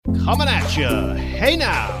Coming at you. Hey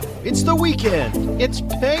now, it's the weekend. It's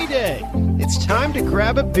payday. It's time to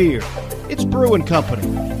grab a beer. It's Brewing Company.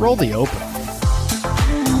 Roll the open.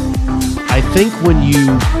 I think when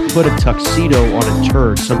you put a tuxedo on a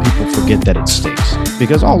turd, some people forget that it stinks.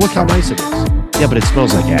 Because, oh, look how nice it is. Yeah, but it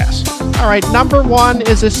smells like ass. All right, number one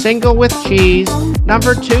is a single with cheese.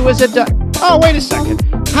 Number two is oh, wait a second.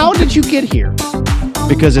 How did you get here?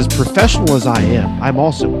 Because as professional as I am, I'm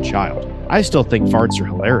also a child. I still think farts are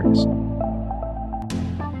hilarious.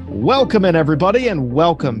 Welcome in, everybody, and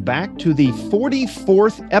welcome back to the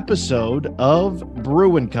 44th episode of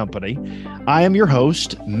Brewing Company. I am your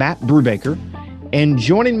host, Matt Brubaker, and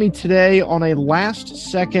joining me today on a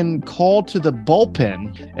last-second call to the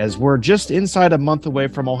bullpen, as we're just inside a month away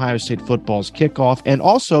from Ohio State football's kickoff, and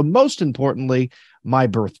also, most importantly, my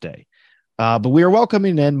birthday. But we are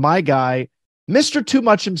welcoming in my guy, Mr. Too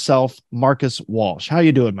Much himself, Marcus Walsh. How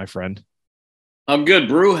you doing, my friend? I'm good,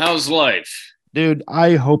 Brew. How's life? Dude,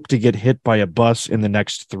 I hope to get hit by a bus in the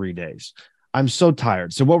next 3 days. I'm so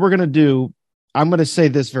tired. So what we're going to do, I'm going to say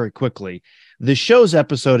this very quickly. The show's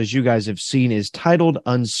episode, as you guys have seen, is titled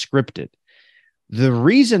Unscripted. The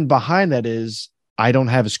reason behind that is I don't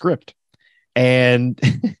have a script. And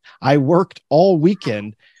I worked all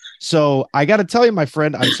weekend. So I got to tell you, my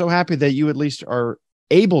friend, I'm so happy that you at least are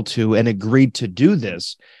able to and agreed to do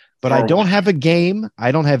this. But I don't have a game.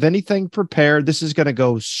 I don't have anything prepared. This is going to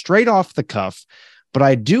go straight off the cuff. But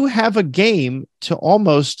I do have a game to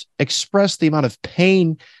almost express the amount of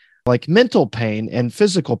pain, like mental pain and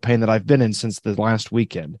physical pain that I've been in since the last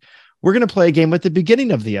weekend. We're going to play a game at the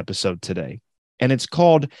beginning of the episode today. And it's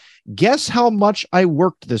called Guess How Much I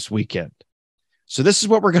Worked This Weekend. So this is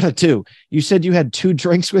what we're going to do. You said you had 2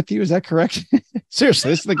 drinks with you. Is that correct?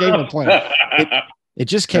 Seriously, this is the game we're playing. It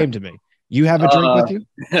just came to me. You have a drink with you?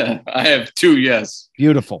 I have 2, yes.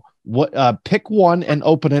 Beautiful. What? Pick one and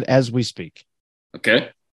open it as we speak.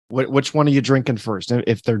 Okay. Which one are you drinking first,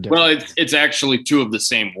 if they're different? Well, it's actually 2 of the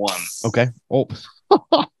same one. Okay. Oh,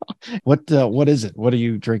 what is it? What are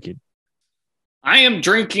you drinking? I am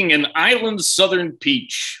drinking an Island Southern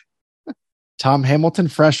Peach. Tom Hamilton,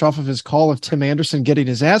 fresh off of his call of Tim Anderson getting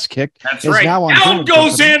his ass kicked. That's right. Down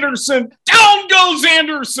goes Anderson. Down goes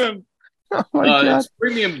Anderson. Oh it's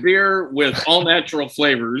premium beer with all natural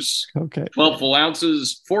flavors. Okay. 12 full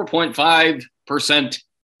ounces, 4.5%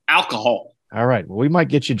 alcohol. All right. Well, we might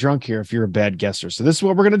get you drunk here if you're a bad guesser. So this is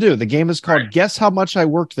what we're going to do. The game is called Guess How Much I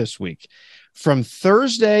Worked This Week. From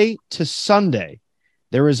Thursday to Sunday,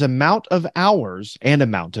 there is amount of hours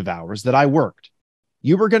that I worked.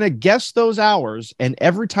 You were going to guess those hours, and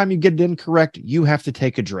every time you get it incorrect, you have to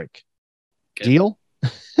take a drink. Okay. Deal?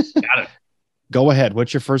 Got it. Go ahead.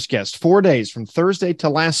 What's your first guess? 4 days from Thursday to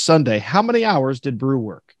last Sunday. How many hours did Brew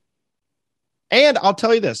work? And I'll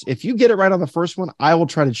tell you this. If you get it right on the first one, I will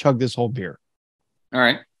try to chug this whole beer. All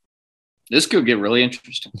right. This could get really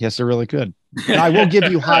interesting. Yes, it really could. And I will give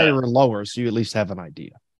you higher or lower so you at least have an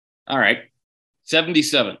idea. All right.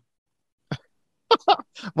 77.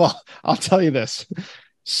 Well, I'll tell you this.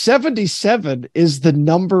 77 is the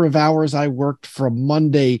number of hours I worked from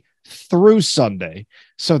Monday through Sunday.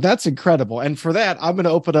 So that's incredible. And for that, I'm going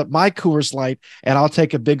to open up my Coors Light and I'll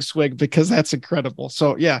take a big swig because that's incredible.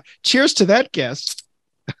 So yeah, cheers to that guess.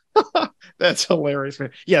 That's hilarious,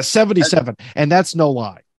 man. Yeah, 77. And that's no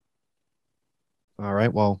lie. All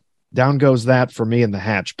right. Well, down goes that for me in the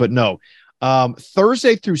hatch, but no.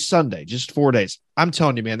 Thursday through Sunday, just 4 days. I'm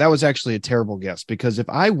telling you, man, that was actually a terrible guess because if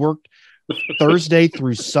I worked Thursday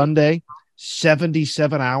through Sunday,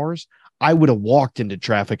 77 hours, I would have walked into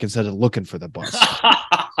traffic instead of looking for the bus.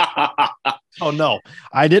 Oh, no.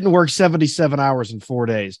 I didn't work 77 hours in 4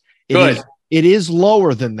 days. It is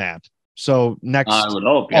lower than that. So next. I would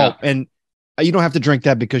hope, yeah. Oh, and you don't have to drink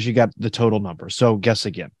that because you got the total number. So guess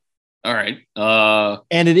again. All right.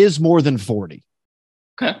 And it is more than 40.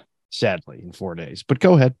 Okay. Sadly, in 4 days. But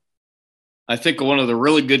go ahead. I think one of the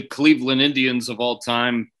really good Cleveland Indians of all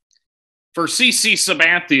time. For CC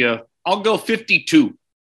Sabathia, I'll go 52.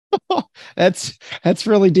 That's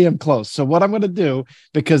really damn close. So what I'm going to do,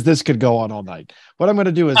 because this could go on all night, what I'm going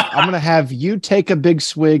to do is I'm going to have you take a big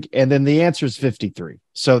swig, and then the answer is 53.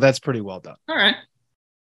 So that's pretty well done. All right.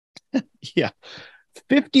 Yeah.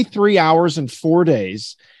 53 hours and 4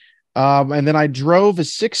 days. And then I drove a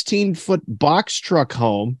 16-foot box truck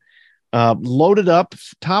home, loaded up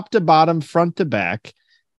top to bottom, front to back.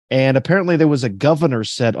 And apparently there was a governor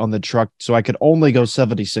set on the truck, so I could only go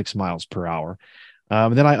 76 miles per hour.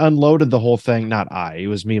 Then I unloaded the whole thing. Not I, it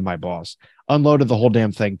was me and my boss. Unloaded the whole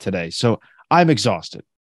damn thing today. So I'm exhausted.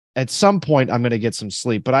 At some point, I'm going to get some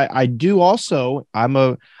sleep. But I do also, I'm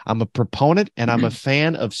a proponent and I'm a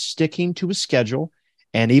fan of sticking to a schedule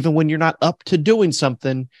And even when you're not up to doing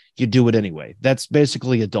something, you do it anyway. That's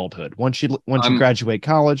basically adulthood. Once you graduate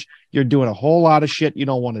college, you're doing a whole lot of shit you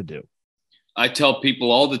don't want to do. I tell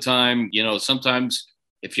people all the time, sometimes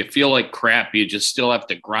if you feel like crap, you just still have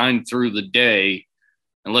to grind through the day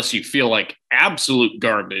unless you feel like absolute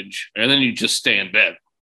garbage, and then you just stay in bed.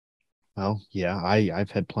 Well, yeah,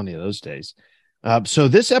 I've had plenty of those days. So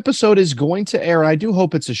this episode is going to air. I do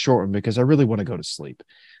hope it's a short one because I really want to go to sleep.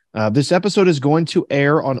 This episode is going to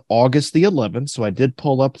air on August the 11th. So I did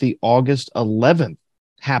pull up the August 11th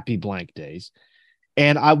Happy Blank Days.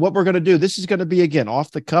 And what we're going to do, this is going to be, again,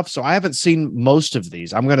 off the cuff. So I haven't seen most of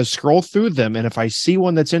these. I'm going to scroll through them. And if I see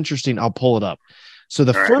one that's interesting, I'll pull it up. So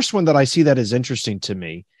the first one that I see that is interesting to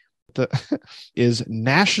me is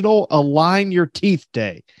National Align Your Teeth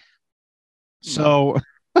Day. So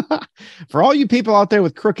for all you people out there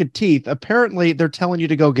with crooked teeth, apparently they're telling you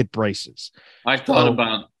to go get braces. I thought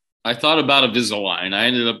about Invisalign. I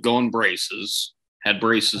ended up going braces. Had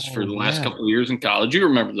braces for the last couple of years in college. You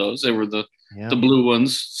remember those? They were the blue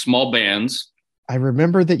ones, small bands. I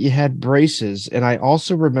remember that you had braces, and I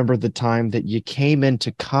also remember the time that you came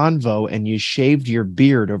into Convo and you shaved your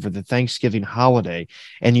beard over the Thanksgiving holiday,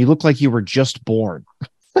 and you looked like you were just born.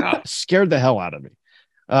 Scared the hell out of me.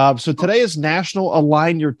 So today is National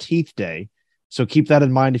Align Your Teeth Day. So keep that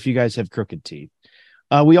in mind if you guys have crooked teeth.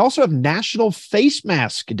 We also have National Face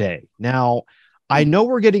Mask Day. Now, I know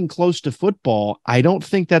we're getting close to football. I don't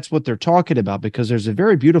think that's what they're talking about because there's a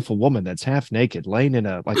very beautiful woman that's half naked laying in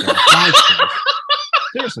a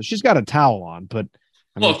seriously, she's got a towel on, but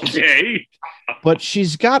okay. But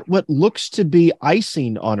she's got what looks to be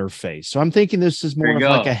icing on her face. So I'm thinking this is more of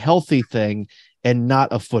like a healthy thing and not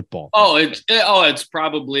a football. It's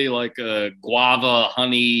probably like a guava,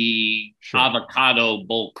 honey, avocado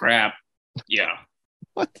bull crap. Yeah.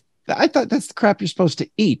 What? I thought that's the crap you're supposed to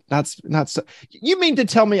eat. Not so. You mean to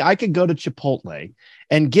tell me I could go to Chipotle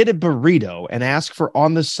and get a burrito and ask for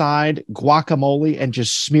on the side guacamole and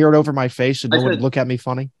just smear it over my face and no one would look at me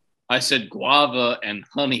funny? I said guava and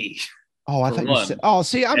honey. Oh, I thought you said. Oh,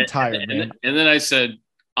 see, I'm tired, man. And then I said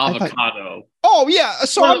avocado.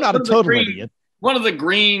 So I'm not a total idiot. One of the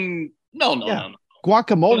green. No.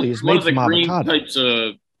 Guacamole is made from green avocado. Types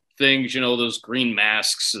of things, those green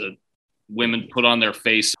masks that women put on their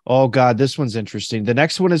face. Oh God, this one's interesting. The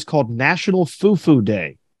next one is called National Fufu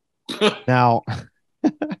Day. Now,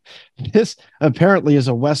 this apparently is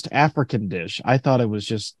a West African dish. I thought it was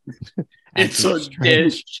just it's a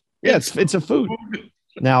dish. Yeah, it's a food.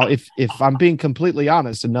 Now, if I'm being completely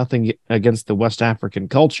honest, and nothing against the West African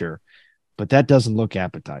culture, but that doesn't look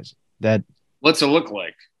appetizing. What's it look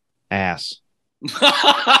like? Ass.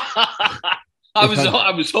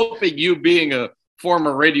 I was hoping, you being a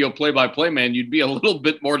former radio play-by-play man, you'd be a little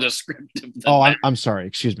bit more descriptive. I'm sorry.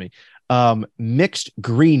 Excuse me. Mixed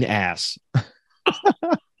green ass.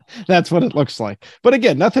 That's what it looks like. But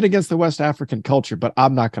again, nothing against the West African culture, but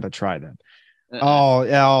I'm not going to try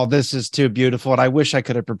that. This is too beautiful. And I wish I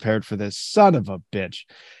could have prepared for this. Son of a bitch.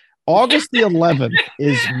 August the 11th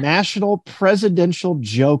is National Presidential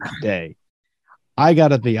Joke Day. I got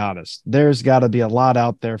to be honest. There's got to be a lot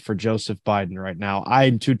out there for Joseph Biden right now.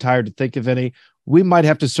 I'm too tired to think of any. We might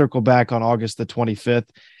have to circle back on August the 25th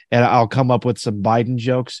and I'll come up with some Biden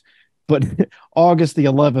jokes. But August the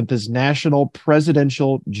 11th is National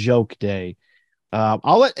Presidential Joke Day.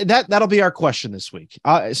 That'll be our question this week.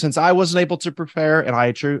 Since I wasn't able to prepare, and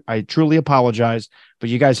I truly apologize, but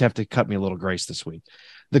you guys have to cut me a little grace this week.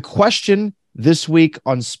 The question this week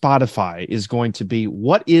on Spotify is going to be,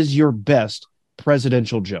 what is your best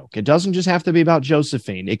presidential joke? It doesn't just have to be about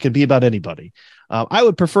Josephine. It could be about anybody. I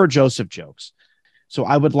would prefer Joseph jokes. So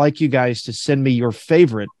I would like you guys to send me your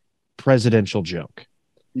favorite presidential joke.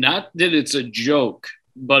 Not that it's a joke,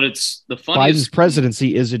 but it's the funniest. Biden's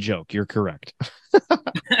presidency is a joke. You're correct.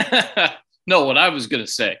 No, what I was going to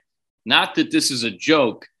say, not that this is a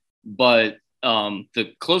joke, but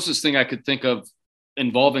the closest thing I could think of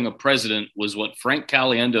involving a president was what Frank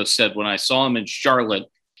Caliendo said when I saw him in Charlotte,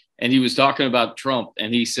 and he was talking about Trump,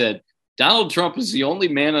 and he said, Donald Trump is the only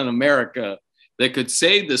man in America that could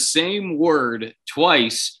say the same word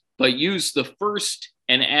twice, but use the first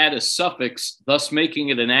and add a suffix, thus making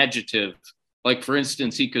it an adjective. Like, for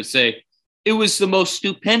instance, he could say, it was the most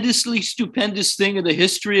stupendously stupendous thing in the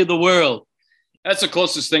history of the world. That's the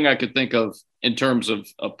closest thing I could think of in terms of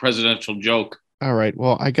a presidential joke. All right.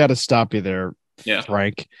 Well, I got to stop you there,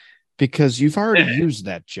 Frank, because you've already used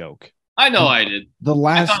that joke. I know I did. The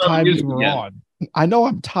last time you were on. I know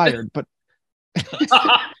I'm tired, but...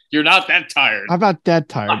 You're not that tired. I'm not that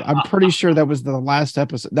tired. I'm pretty sure that was the last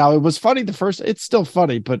episode. Now, it was funny it's still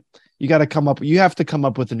funny, but You have to come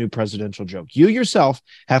up with a new presidential joke. You yourself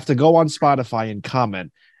have to go on Spotify and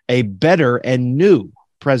comment a better and new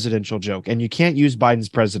presidential joke. And you can't use Biden's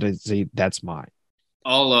presidency. That's mine.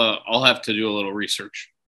 I'll have to do a little research.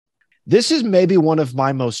 This is maybe one of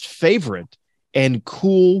my most favorite and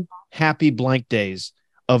cool, happy blank days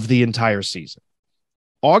of the entire season.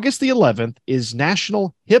 August the 11th is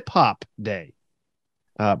National Hip Hop Day.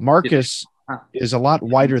 Marcus is a lot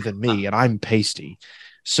whiter than me, and I'm pasty.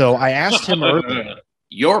 So I asked him earlier.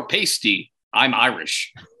 You're pasty. I'm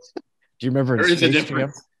Irish. Do you remember his There is a Space Jam?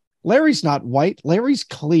 difference. Larry's not white. Larry's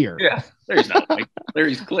clear. Yeah, Larry's not white.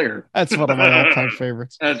 Larry's clear. That's one of my all-time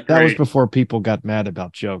favorites. That's great. That was before people got mad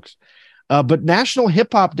about jokes. But National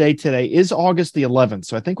Hip Hop Day today is August the 11th.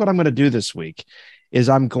 So I think what I'm going to do this week is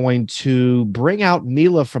I'm going to bring out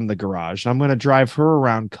Mila from the garage. I'm going to drive her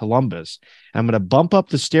around Columbus. I'm going to bump up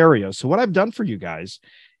the stereo. So what I've done for you guys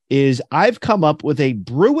is I've come up with a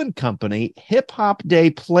Bruin Company Hip Hop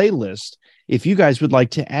Day playlist. If you guys would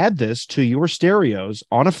like to add this to your stereos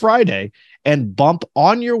on a Friday and bump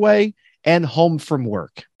on your way and home from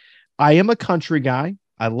work. I am a country guy.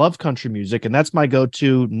 I love country music, and that's my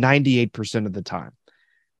go-to 98% of the time.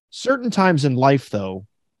 Certain times in life, though,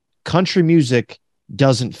 country music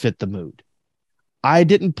doesn't fit the mood. I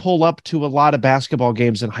didn't pull up to a lot of basketball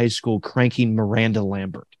games in high school cranking Miranda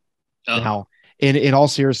Lambert. Now, in all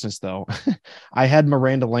seriousness, though, I had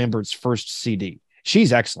Miranda Lambert's first CD.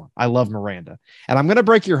 She's excellent. I love Miranda. And I'm going to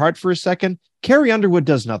break your heart for a second. Carrie Underwood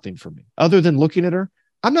does nothing for me. Other than looking at her,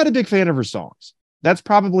 I'm not a big fan of her songs. That's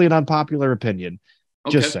probably an unpopular opinion.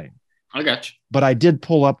 Okay. Just saying. I got you. But I did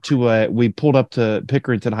pull up to we pulled up to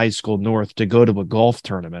Pickerington High School North to go to a golf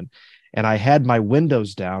tournament. And I had my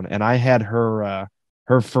windows down and I had her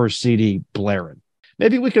first CD blaring.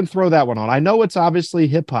 Maybe we can throw that one on. I know it's obviously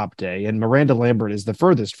hip hop day and Miranda Lambert is the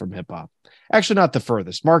furthest from hip hop. Actually, not the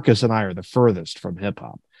furthest. Marcus and I are the furthest from hip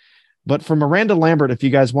hop. But for Miranda Lambert, if you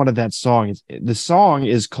guys wanted that song, the song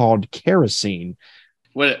is called Kerosene.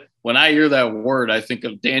 When I hear that word, I think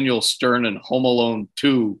of Daniel Stern in Home Alone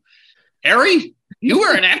 2. Harry, you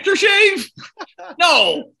wear an aftershave?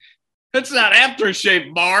 No, that's not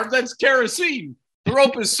aftershave, Marv. That's kerosene. The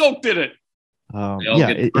rope is soaked in it.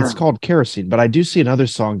 It's called Kerosene, but I do see another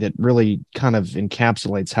song that really kind of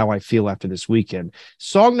encapsulates how I feel after this weekend.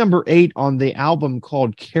 Song number 8 on the album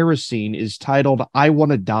called Kerosene is titled I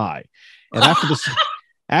Want to Die. And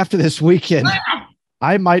after this weekend,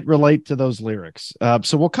 I might relate to those lyrics.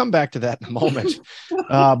 So we'll come back to that in a moment.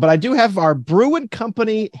 But I do have our Bruin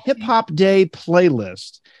Company Hip Hop Day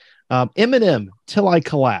playlist. Eminem, Till I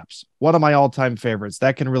Collapse, one of my all-time favorites.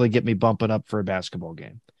 That can really get me bumping up for a basketball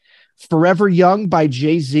game. Forever Young by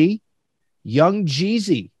Jay-Z, Young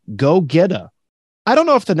Jeezy, Go Getta. I don't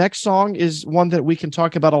know if the next song is one that we can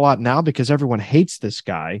talk about a lot now because everyone hates this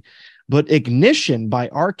guy, but Ignition by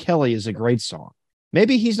R. Kelly is a great song.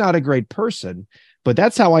 Maybe he's not a great person, but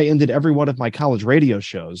that's how I ended every one of my college radio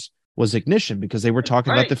shows was Ignition because they were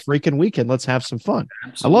talking about the freaking weekend. Let's have some fun.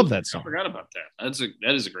 Absolutely. I love that song. I forgot about that.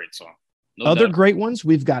 That is a great song. No Other doubt. Great ones,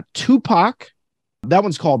 we've got Tupac. That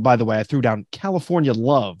one's called, by the way, I threw down California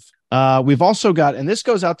Love. We've also got, and this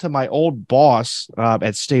goes out to my old boss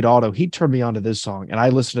at State Auto. He turned me on to this song, and I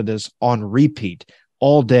listened to this on repeat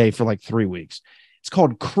all day for like 3 weeks. It's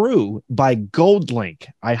called Crew by Goldlink.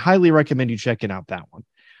 I highly recommend you checking out that one.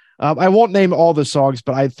 I won't name all the songs,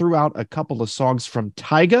 but I threw out a couple of songs from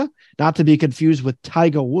Tyga, not to be confused with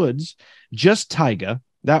Tyga Woods, just Tyga.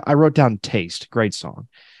 That I wrote down Taste, great song.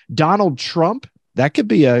 Donald Trump, that could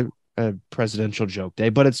be a presidential joke day,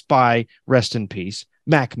 but it's by, rest in peace,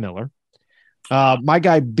 Mac Miller. My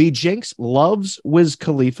guy B Jinx loves Wiz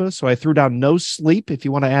Khalifa, so I threw down No Sleep if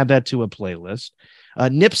you want to add that to a playlist.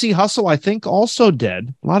 Nipsey Hussle, I think, also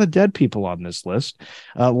dead. A lot of dead people on this list.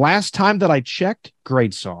 Last Time That I Checked,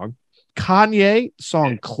 great song. Kanye,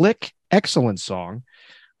 song Click, excellent song.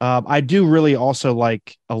 I do really also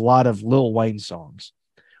like a lot of Lil Wayne songs,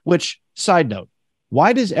 which, side note,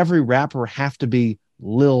 why does every rapper have to be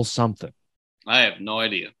Lil something? I have no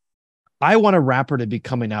idea. I want a rapper to be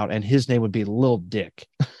coming out and his name would be Lil Dick.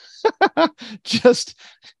 Just,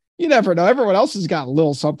 you never know. Everyone else has got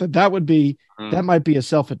Lil something. That would be, that might be a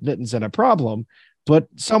self-admittance and a problem, but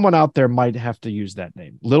someone out there might have to use that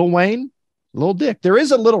name. Lil Wayne, Lil Dick. There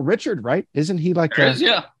is a Little Richard, right? Isn't he like,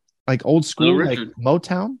 like old school, like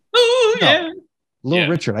Motown? Oh, no. Yeah. Lil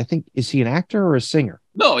Richard, I think, is he an actor or a singer?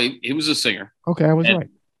 No, he was a singer. Okay, I was right.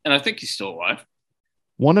 And I think he's still alive.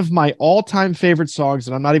 One of my all-time favorite songs,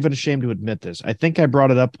 and I'm not even ashamed to admit this. I think I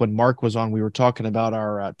brought it up when Mark was on. We were talking about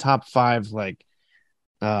our top 5, like,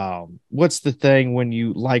 what's the thing when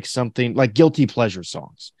you like something, like guilty pleasure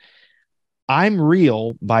songs. I'm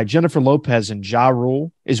Real by Jennifer Lopez and Ja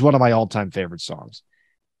Rule is one of my all-time favorite songs.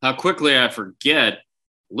 How quickly I forget,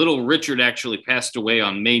 Little Richard actually passed away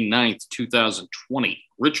on May 9th, 2020.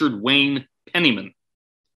 Richard Wayne Penniman.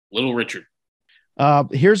 Little Richard.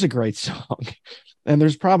 Here's a great song. And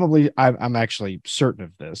there's probably, I'm actually certain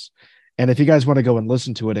of this. And if you guys want to go and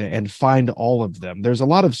listen to it and find all of them, there's a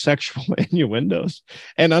lot of sexual innuendos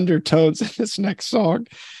and undertones in this next song.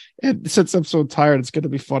 And since I'm so tired, it's going to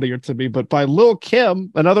be funnier to me. But by Lil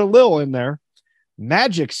Kim, another Lil in there,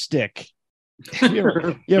 Magic Stick. You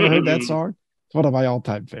ever heard that song? It's one of my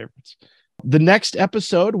all-time favorites. The next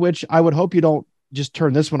episode, which I would hope you don't just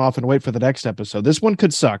turn this one off and wait for the next episode. This one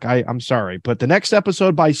could suck. I'm sorry. But the next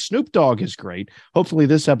episode by Snoop Dogg is great. Hopefully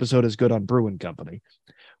this episode is good on Brewing Company.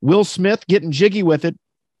 Will Smith getting jiggy with it.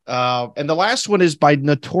 And the last one is by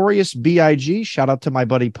Notorious B.I.G. Shout out to my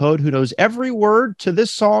buddy Pode, who knows every word to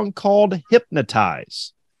this song called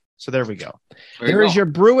Hypnotize. So there we go. There is your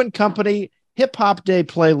Brewing Company Hip Hop Day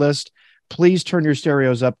playlist. Please turn your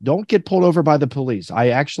stereos up. Don't get pulled over by the police. I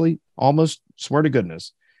actually almost, swear to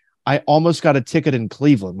goodness, I almost got a ticket in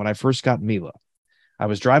Cleveland when I first got Mila. I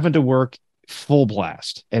was driving to work full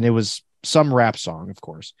blast, and it was some rap song, of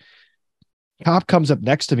course. Cop comes up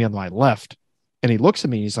next to me on my left, and he looks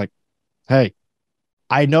at me. He's like, "Hey,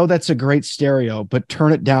 I know that's a great stereo, but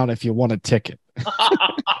turn it down if you want a ticket."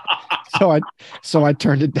 So I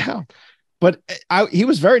turned it down. But he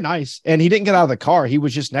was very nice, and he didn't get out of the car. He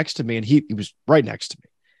was just next to me, and he was right next to me.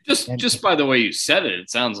 Just by the way you said it, it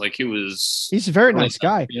sounds like he's a very nice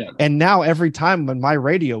guy. Yeah. And now every time when my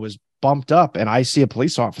radio is bumped up and I see a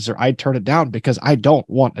police officer, I turn it down because I don't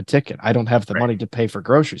want a ticket. I don't have the money to pay for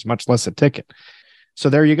groceries, much less a ticket. So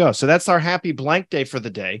there you go. So that's our happy blank day for the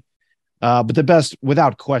day. But the best,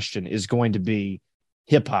 without question, is going to be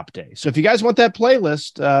Hip Hop Day. So if you guys want that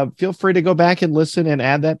playlist, feel free to go back and listen and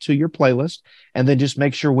add that to your playlist. And then just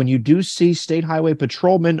make sure when you do see state highway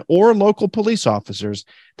patrolmen or local police officers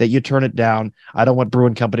that you turn it down. I don't want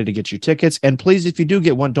Brewing Company to get you tickets. And please, if you do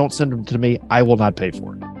get one, don't send them to me. I will not pay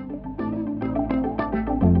for it.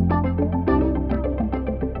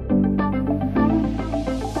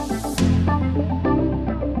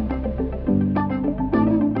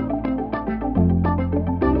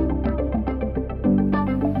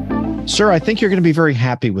 Sir, I think you're going to be very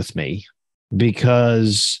happy with me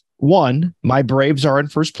because, one, my Braves are in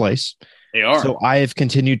first place. They are. So I have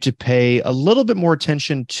continued to pay a little bit more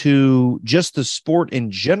attention to just the sport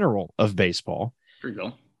in general of baseball. There you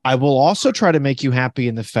go. I will also try to make you happy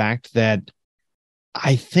in the fact that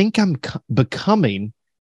I think I'm becoming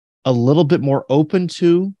a little bit more open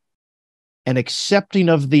to and accepting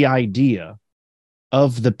of the idea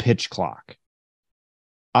of the pitch clock.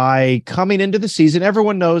 Coming into the season,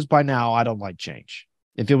 everyone knows by now I don't like change.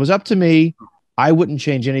 If it was up to me, I wouldn't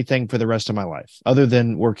change anything for the rest of my life other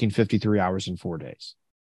than working 53 hours in 4 days.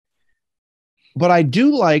 But I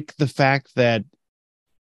do like the fact that,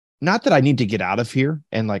 not that I need to get out of here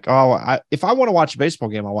and like, if I want to watch a baseball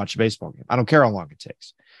game, I'll watch a baseball game. I don't care how long it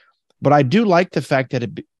takes. But I do like the fact that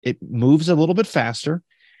it moves a little bit faster.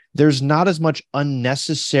 There's not as much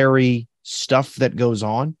unnecessary stuff that goes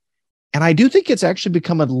on. And I do think it's actually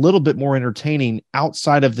become a little bit more entertaining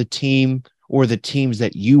outside of the team or the teams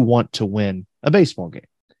that you want to win a baseball game.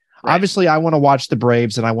 Right. Obviously, I want to watch the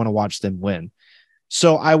Braves and I want to watch them win.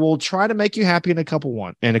 So I will try to make you happy in a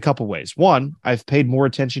couple ways. One, I've paid more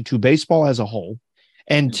attention to baseball as a whole.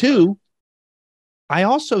 And two, I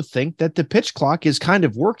also think that the pitch clock is kind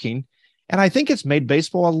of working. And I think it's made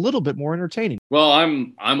baseball a little bit more entertaining. Well,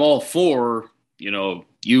 I'm all for,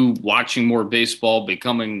 you watching more baseball,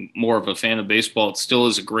 becoming more of a fan of baseball. It still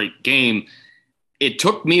is a great game. It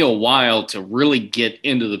took me a while to really get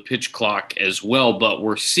into the pitch clock as well, but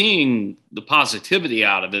we're seeing the positivity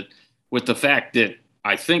out of it with the fact that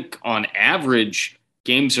I think on average,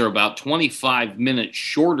 games are about 25 minutes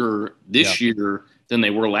shorter this year than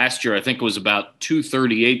they were last year. I think it was about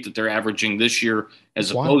 2:38 that they're averaging this year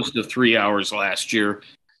as opposed to 3 hours last year.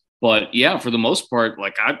 But yeah, for the most part,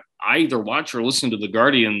 like I either watch or listen to the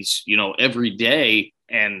Guardians, every day,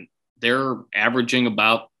 and they're averaging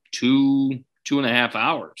about 2.5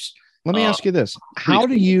 hours. Let me ask you this. How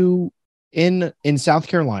do you in South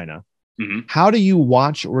Carolina, how do you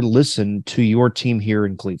watch or listen to your team here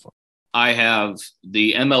in Cleveland? I have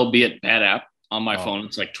the MLB at Bat app on my phone.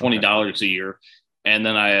 It's like $20 a year. And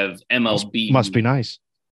then I have MLB must be nice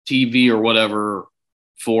TV or whatever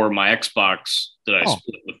for my Xbox that I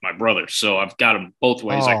split with my brother. So I've got them both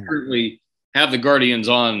ways. I currently have the Guardians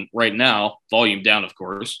on right now, volume down, of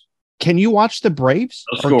course. Can you watch the Braves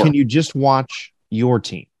or can you just watch your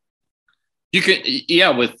team? You can, yeah,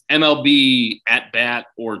 with MLB at bat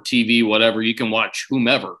or TV, whatever, you can watch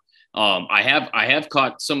whomever. I have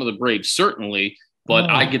caught some of the Braves, certainly, but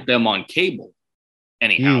I get them on cable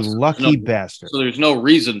anyhow. You lucky bastard. So there's no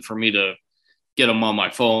reason for me to get them on my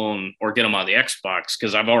phone or get them on the Xbox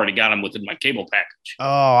because I've already got them within my cable package.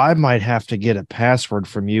 Oh, I might have to get a password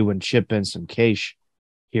from you and chip in some cash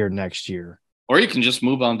here next year. Or you can just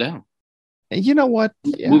move on down. And you know what?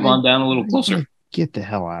 Move on down a little closer. Get the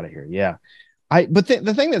hell out of here. Yeah. But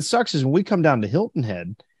the thing that sucks is when we come down to Hilton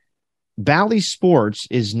Head, Bally Sports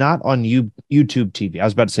is not on YouTube TV. I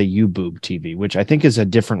was about to say YouBoob TV, which I think is a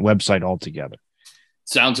different website altogether.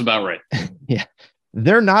 Sounds about right. Yeah.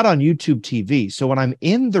 They're not on YouTube TV. So when I'm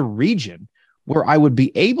in the region where I would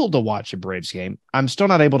be able to watch a Braves game, I'm still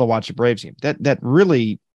not able to watch a Braves game. That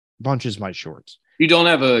really bunches my shorts. You don't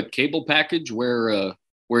have a cable package where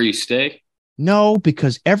you stay? No,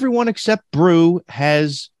 because everyone except Brew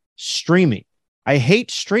has streaming. I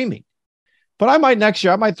hate streaming. But I might next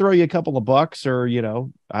year, I might throw you a couple of bucks or,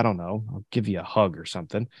 I don't know, I'll give you a hug or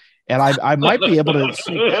something. And I might be able to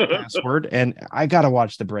sneak that password. And I got to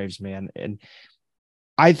watch the Braves, man. And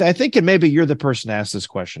I think, and maybe you're the person to ask this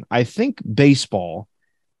question. I think baseball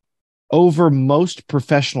over most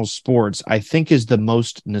professional sports, I think is the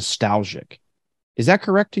most nostalgic. Is that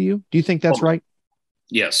correct to you? Do you think that's right?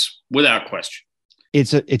 Yes, without question.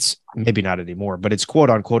 It's maybe not anymore, but it's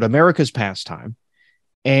quote unquote America's pastime.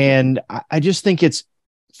 And I just think it's,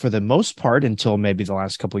 for the most part, until maybe the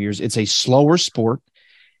last couple of years, it's a slower sport.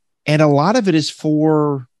 And a lot of it is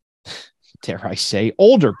for, dare I say,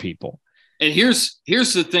 older people. And here's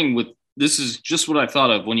the thing with this is just what I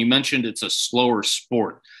thought of when you mentioned it's a slower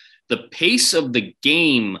sport. The pace of the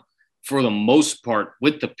game, for the most part,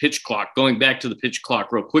 with the pitch clock, going back to the pitch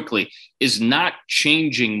clock real quickly, is not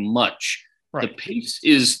changing much. Right. The pace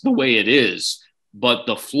is the way it is, but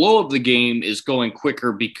the flow of the game is going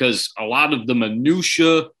quicker because a lot of the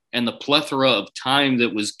minutia and the plethora of time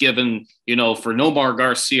that was given, for Nomar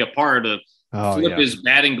Garcia Parra to flip his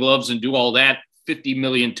batting gloves and do all that 50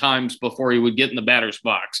 million times before he would get in the batter's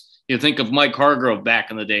box. You think of Mike Hargrove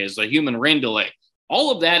back in the day as the human rain delay.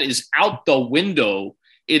 All of that is out the window.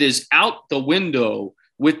 It is out the window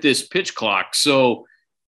with this pitch clock. So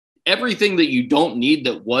everything that you don't need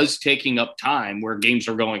that was taking up time, where games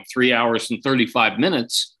are going 3 hours and 35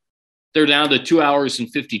 minutes, they're down to 2 hours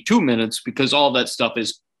and 52 minutes because all that stuff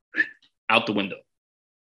is out the window.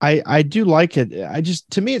 I do like it.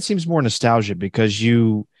 To me, it seems more nostalgia because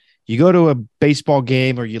you go to a baseball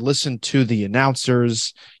game or you listen to the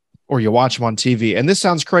announcers or you watch them on TV. And this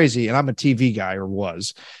sounds crazy. And I'm a TV guy, or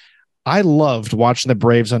was. I loved watching the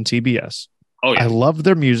Braves on TBS. Oh, yeah. I loved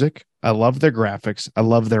their music. I love their graphics. I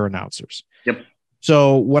love their announcers. Yep.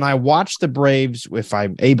 So when I watch the Braves, if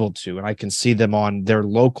I'm able to, and I can see them on their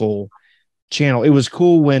local channel, it was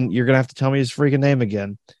cool when you're going to have to tell me his freaking name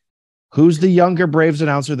again. Who's the younger Braves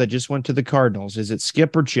announcer that just went to the Cardinals? Is it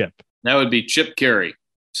Skip or Chip? That would be Chip Carey,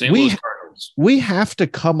 St. Louis Cardinals. We have to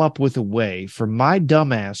come up with a way for my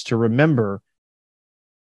dumbass to remember.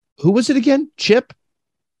 Who was it again? Chip?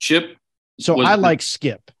 Chip. So I like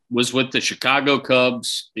Skip. Was with the Chicago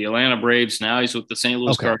Cubs, the Atlanta Braves. Now he's with the St.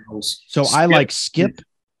 Louis Cardinals. So I like Skip.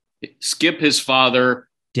 Skip, his father,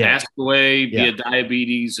 passed away via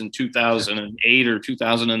diabetes in 2008 or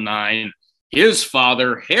 2009. His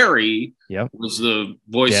father, Harry, was the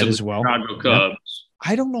voice of the Chicago Cubs.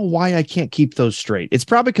 I don't know why I can't keep those straight. It's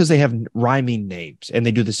probably because they have rhyming names and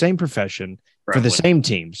they do the same profession for the same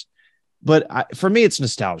teams. But for me, it's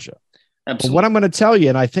nostalgia. Absolutely. But what I'm going to tell you,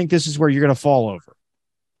 and I think this is where you're going to fall over,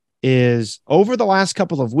 is over the last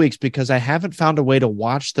couple of weeks, because I haven't found a way to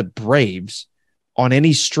watch the Braves on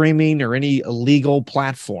any streaming or any illegal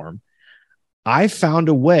platform, I found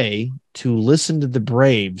a way to listen to the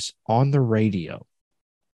Braves on the radio.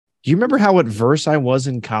 Do you remember how adverse I was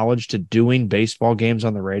in college to doing baseball games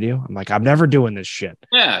on the radio? I'm like, I'm never doing this shit.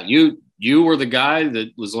 Yeah, you were the guy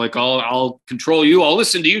that was like, I'll control you. I'll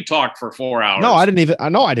listen to you talk for 4 hours. No, I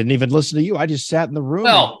didn't even listen to you. I just sat in the room.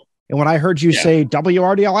 And when I heard you say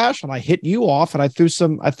WRDL Ashland, I hit you off and I threw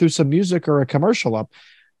some music or a commercial up.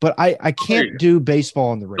 But I can't do baseball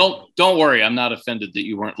on the radio. Don't worry. I'm not offended that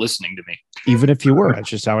you weren't listening to me. Even if you were, that's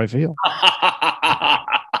just how I feel.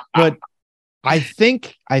 But I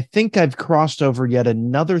think I've crossed over yet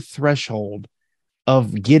another threshold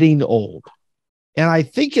of getting old. And I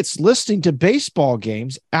think it's listening to baseball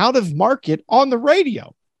games out of market on the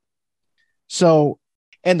radio. So,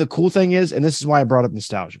 and the cool thing is, and this is why I brought up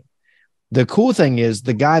nostalgia. The cool thing is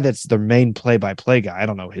the guy that's the main play-by-play guy, I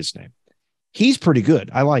don't know his name. He's pretty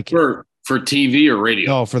good. I like him. For TV or radio?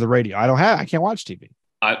 No, for the radio. I can't watch TV.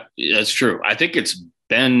 That's true. I think it's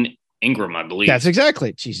Ben Ingram, I believe. That's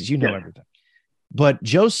exactly. Jesus, you know everything. But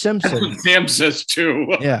Joe Simpson. Sam says too.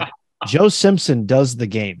 Yeah. Joe Simpson does the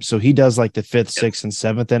game. So he does like the 5th, 6th, and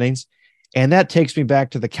 7th innings. And that takes me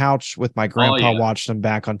back to the couch with my grandpa watching them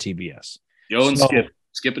back on TBS. Joe and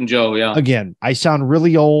Skip and Joe, yeah. Again, I sound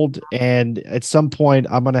really old, and at some point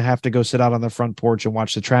I'm going to have to go sit out on the front porch and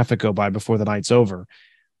watch the traffic go by before the night's over.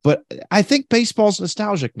 But I think baseball's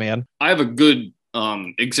nostalgic, man. I have a good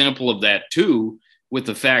example of that too, with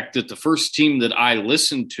the fact that the first team that I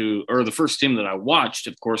listened to, or the first team that I watched,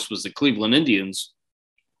 of course, was the Cleveland Indians.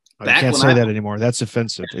 I can't say that anymore. That's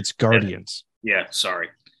offensive. It's Guardians. Yeah, sorry.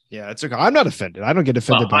 Yeah, it's okay. I'm not offended. I don't get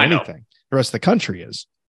offended by anything. The rest of the country is.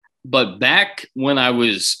 But back when I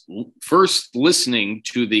was first listening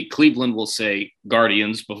to the Cleveland, we'll say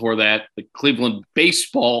Guardians, before that, the Cleveland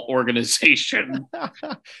Baseball Organization.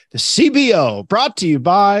 The CBO, brought to you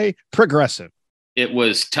by Progressive. It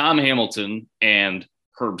was Tom Hamilton and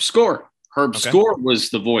Herb Score. Herb Score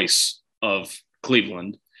was the voice of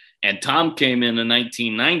Cleveland. And Tom came in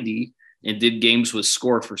 1990 and did games with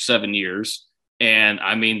Score for 7 years. And,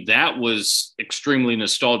 I mean, that was extremely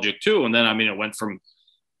nostalgic, too. And then, I mean, it went from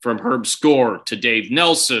Herb Score to Dave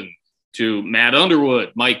Nelson to Matt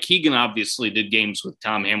Underwood. Mike Keegan obviously did games with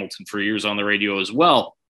Tom Hamilton for years on the radio as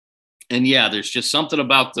well. And, yeah, there's just something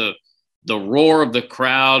about the roar of the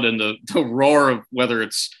crowd and the roar of whether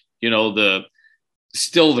it's, you know, the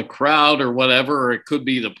crowd or whatever, or it could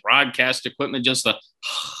be the broadcast equipment, just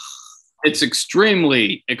it's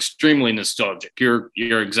extremely, extremely nostalgic. You're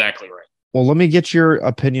exactly right. Well, let me get your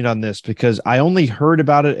opinion on this, because I only heard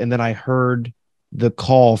about it, and then I heard the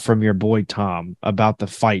call from your boy Tom about the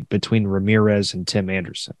fight between Ramirez and Tim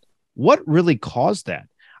Anderson. What really caused that?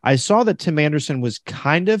 I saw that Tim Anderson was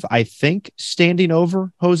kind of, I think, standing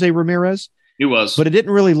over Jose Ramirez. He was. But it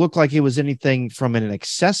didn't really look like it was anything from an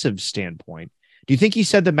excessive standpoint. Do you think he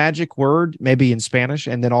said the magic word, maybe in Spanish,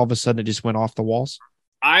 and then all of a sudden it just went off the walls?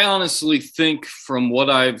 I honestly think, from what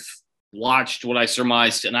I've watched, what I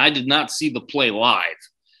surmised, and I did not see the play live.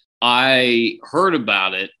 I heard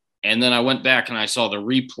about it, and then I went back and I saw the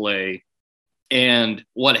replay. And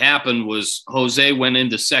what happened was Jose went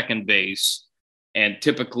into second base, and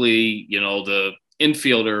typically, you know, the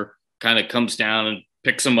infielder kind of comes down and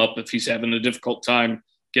picks him up if he's having a difficult time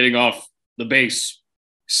getting off the base.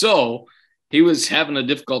 So he was having a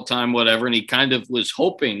difficult time, whatever, and he kind of was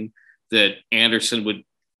hoping that Anderson would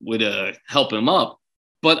help him up.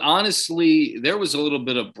 But honestly, there was a little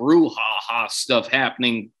bit of brouhaha stuff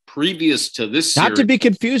happening previous to this series. Not to be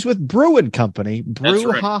confused with Bruin Company.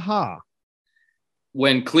 Brouhaha. Right.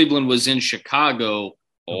 When Cleveland was in Chicago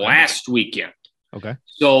last weekend. Okay.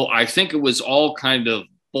 So I think it was all kind of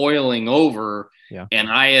boiling over. Yeah.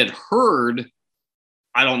 And I had heard,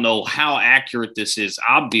 I don't know how accurate this is,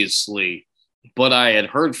 obviously, but I had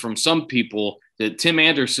heard from some people that Tim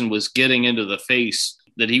Anderson was getting into the face,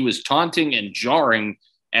 that he was taunting and jarring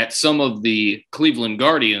at some of the Cleveland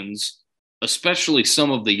Guardians, especially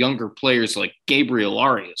some of the younger players like Gabriel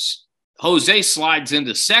Arias. Jose slides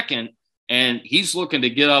into second, and he's looking to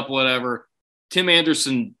get up, whatever. Tim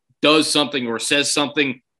Anderson does something or says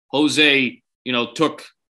something. Jose, you know, took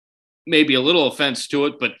maybe a little offense to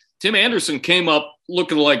it, but Tim Anderson came up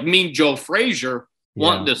looking like Mean Joe Frazier,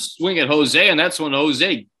 wanting to swing at Jose, and that's when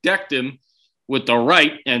Jose decked him with the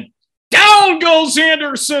right, and down goes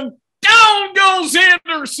Anderson! Down goes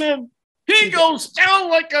Anderson! He goes down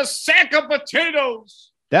like a sack of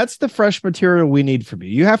potatoes! That's the fresh material we need from you.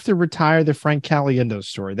 You have to retire the Frank Caliendo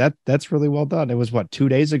story. That's really well done. It was, 2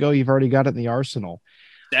 days ago? You've already got it in the arsenal.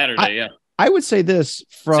 Saturday, yeah. I would say this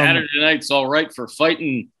from Saturday night's all right for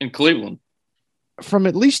fighting in Cleveland. From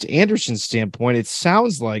at least Anderson's standpoint, it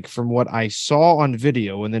sounds like, from what I saw on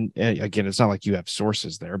video, and then again, it's not like you have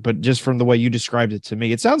sources there, but just from the way you described it to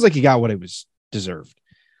me, it sounds like he got what it was deserved.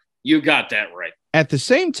 You got that right. At the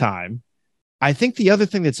same time, I think the other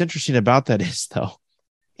thing that's interesting about that is, though,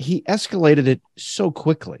 he escalated it so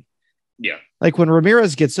quickly. Yeah. Like when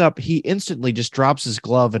Ramirez gets up, he instantly just drops his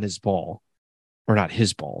glove and his ball. Or not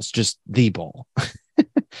his balls, just the ball.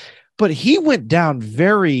 But he went down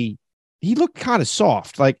he looked kind of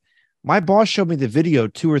soft. Like, my boss showed me the video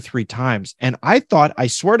 2 or 3 times, and I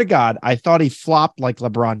swear to God, I thought he flopped like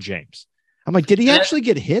LeBron James. I'm like, did he actually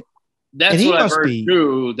get hit? That's what I heard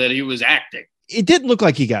too, that he was acting. It didn't look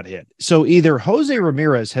like he got hit. So either Jose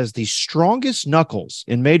Ramirez has the strongest knuckles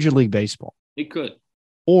in Major League Baseball. He could.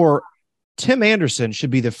 Or Tim Anderson should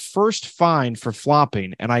be the first fine for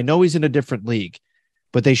flopping, and I know he's in a different league,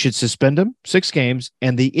 but they should suspend him 6 games,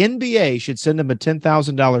 and the NBA should send him a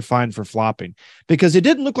 $10,000 fine for flopping, because it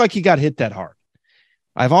didn't look like he got hit that hard.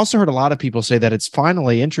 I've also heard a lot of people say that it's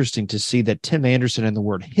finally interesting to see that Tim Anderson and the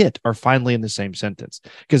word hit are finally in the same sentence,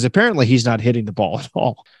 because apparently he's not hitting the ball at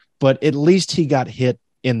all. But at least he got hit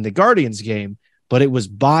in the Guardians game, but it was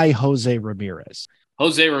by Jose Ramirez.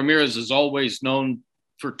 Jose Ramirez is always known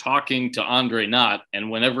for talking to Andre Knott,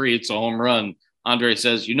 and whenever he hits a home run, Andre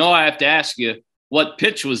says, I have to ask you, what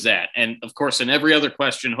pitch was that? And, of course, in every other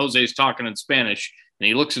question, Jose's talking in Spanish, and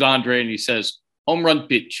he looks at Andre and he says, home run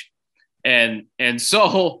pitch. And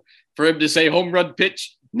so for him to say home run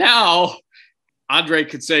pitch, now Andre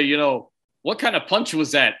could say, what kind of punch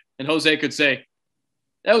was that? And Jose could say,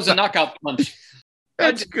 that was a knockout punch.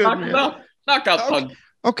 That's good, man. Knockout punch.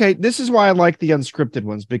 Okay, this is why I like the unscripted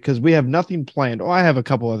ones, because we have nothing planned. I have a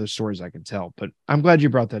couple other stories I can tell, but I'm glad you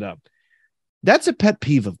brought that up. That's a pet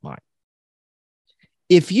peeve of mine.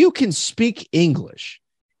 If you can speak English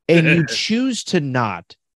and you choose to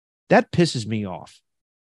not, that pisses me off.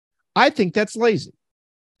 I think that's lazy.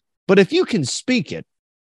 But if you can speak it,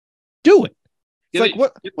 do it. It's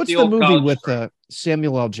what's the movie with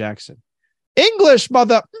Samuel L. Jackson? English,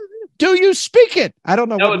 mother. Do you speak it? I don't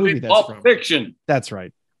know what movie that's from. Pulp Fiction. That's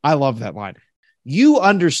right. I love that line. You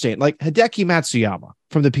understand, like Hideki Matsuyama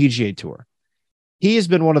from the PGA Tour. He has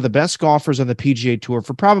been one of the best golfers on the PGA Tour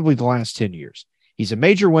for probably the last 10 years. He's a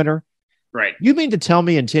major winner. Right. You mean to tell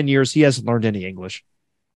me in 10 years he hasn't learned any English?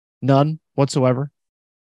 None whatsoever?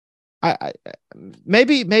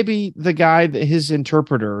 Maybe the guy, his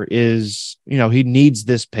interpreter is, he needs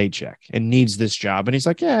this paycheck and needs this job. And he's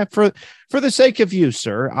like, yeah, for the sake of you,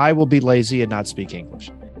 sir, I will be lazy and not speak English.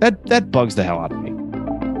 That bugs the hell out of me.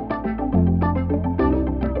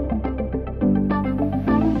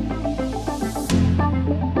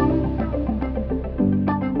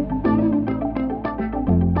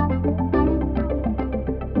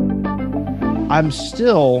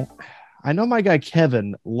 I know my guy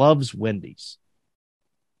Kevin loves Wendy's,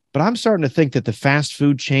 but I'm starting to think that the fast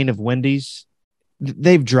food chain of Wendy's,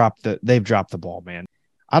 they've dropped the ball, man.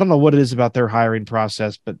 I don't know what it is about their hiring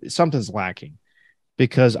process, but something's lacking,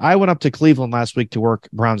 because I went up to Cleveland last week to work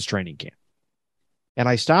Browns training camp, and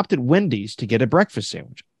I stopped at Wendy's to get a breakfast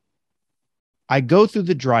sandwich. I go through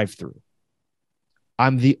the drive-thru.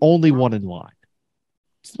 I'm the only one in line.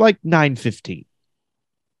 It's like 9:15.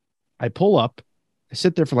 I pull up. I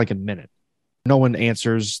sit there for like a minute. No one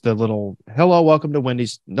answers the little, hello, welcome to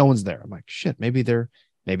Wendy's. No one's there. I'm like, shit, maybe they're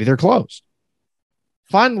closed.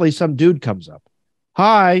 Finally, some dude comes up.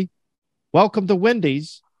 Hi, welcome to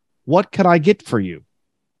Wendy's. What can I get for you?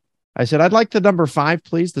 I said, I'd like the number 5,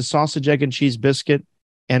 please, the sausage, egg, and cheese biscuit.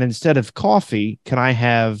 And instead of coffee, can I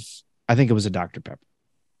have, I think it was a Dr. Pepper.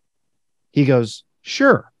 He goes,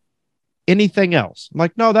 sure. Anything else? I'm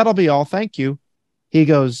like, no, that'll be all. Thank you. He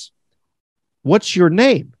goes, what's your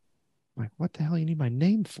name? I'm like, what the hell you need my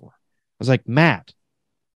name for? I was like, Matt.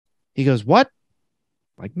 He goes, what?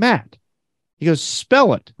 I'm like, Matt. He goes,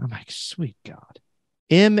 spell it. I'm like, sweet God.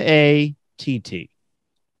 M-A-T-T.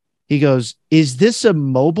 He goes, is this a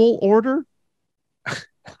mobile order?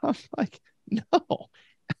 I'm like, no.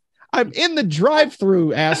 I'm in the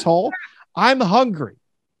drive-thru, asshole. I'm hungry.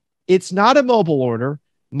 It's not a mobile order.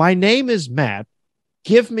 My name is Matt.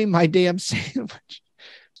 Give me my damn sandwich.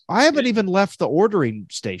 I haven't even left the ordering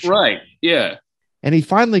station. Right. Yeah. And he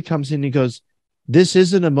finally comes in and he goes, this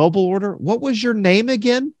isn't a mobile order. What was your name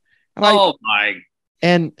again?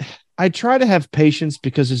 And I try to have patience,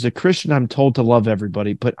 because as a Christian, I'm told to love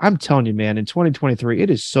everybody. But I'm telling you, man, in 2023, it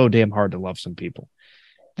is so damn hard to love some people.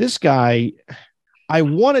 This guy, I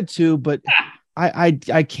wanted to, but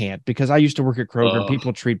I can't, because I used to work at Kroger. And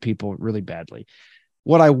people treat people really badly.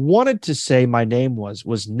 What I wanted to say my name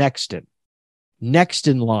was next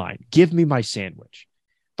in line. Give me my sandwich.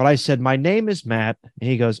 But I said, my name is Matt. And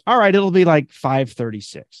he goes, all right, it'll be like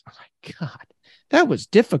 5:36. I'm like, God, that was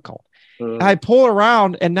difficult. I pull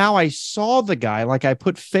around and now I saw the guy, like I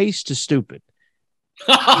put face to stupid.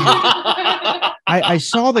 I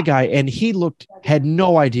saw the guy and he had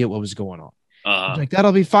no idea what was going on. I was like,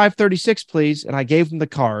 that'll be 5:36, please. And I gave him the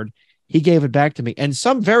card. He gave it back to me. And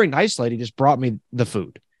some very nice lady just brought me the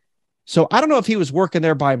food. So I don't know if he was working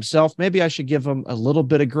there by himself. Maybe I should give him a little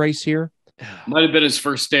bit of grace here. Might have been his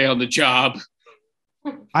first day on the job.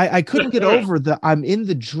 I couldn't get over I'm in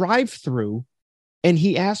the drive-thru and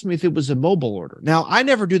he asked me if it was a mobile order. Now, I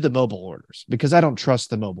never do the mobile orders because I don't trust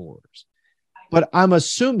the mobile orders. But I'm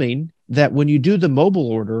assuming that when you do the mobile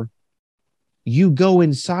order, you go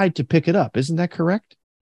inside to pick it up. Isn't that correct?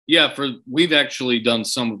 Yeah, we've actually done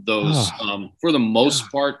some of those. For the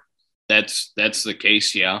most part, that's the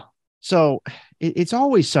case. Yeah. So it's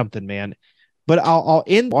always something, man. But I'll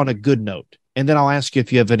end on a good note, and then I'll ask you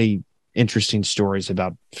if you have any interesting stories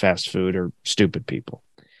about fast food or stupid people.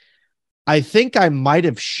 I think I might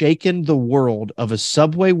have shaken the world of a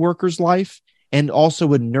Subway worker's life and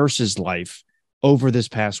also a nurse's life over this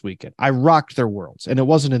past weekend. I rocked their worlds, and it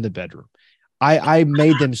wasn't in the bedroom. I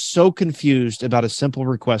made them so confused about a simple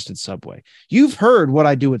request at Subway. You've heard what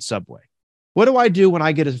I do at Subway. What do I do when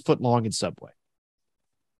I get a foot long at Subway?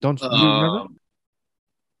 Don't you remember?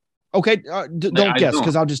 Okay, don't guess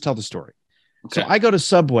because I'll just tell the story. Okay. So I go to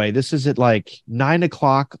Subway. This is at like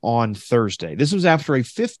 9:00 on Thursday. This was after a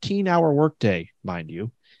 15-hour workday, mind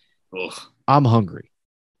you. Ugh. I'm hungry.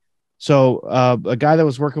 So a guy that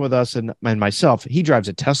was working with us and myself, he drives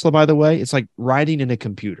a Tesla, by the way. It's like riding in a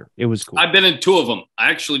computer. It was cool. I've been in 2 of them.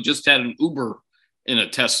 I actually just had an Uber in a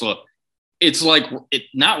Tesla. It's like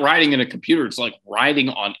not riding in a computer. It's like riding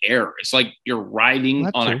on air. It's like you're riding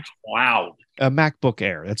on a cloud. A MacBook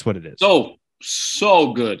Air. That's what it is.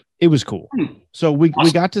 So good. It was cool. So we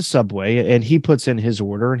got to Subway and he puts in his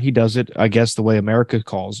order and he does it, I guess, the way America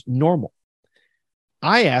calls normal.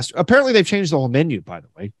 I asked, apparently they've changed the whole menu, by the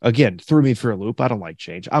way. Again, threw me for a loop. I don't like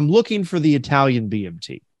change. I'm looking for the Italian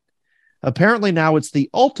BMT. Apparently now it's the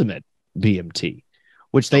ultimate BMT,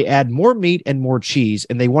 which they add more meat and more cheese,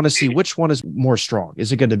 and they want to see which one is more strong.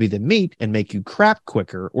 Is it going to be the meat and make you crap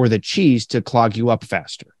quicker or the cheese to clog you up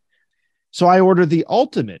faster? So I ordered the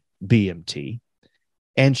ultimate BMT,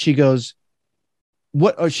 and she goes,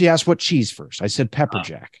 "What?" Oh, she asked what cheese first. I said pepper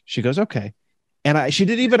jack. She goes, "Okay." And she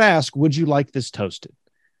didn't even ask, "Would you like this toasted?"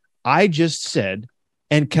 I just said,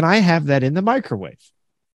 "And can I have that in the microwave?"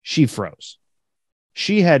 She froze.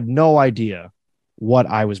 She had no idea what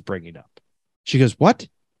I was bringing up. She goes, "What?"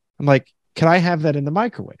 I'm like, "Can I have that in the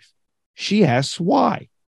microwave?" She asks why.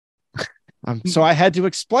 So I had to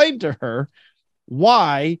explain to her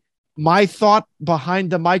why my thought behind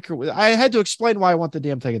the microwave. I had to explain why I want the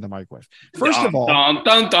damn thing in the microwave. First of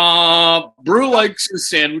all, Brew likes his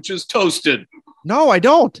sandwiches toasted. No, I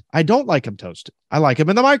don't. I don't like them toasted. I like them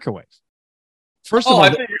in the microwave. First of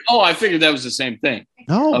all, I figured that was the same thing.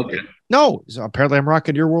 No, okay. No. So apparently, I'm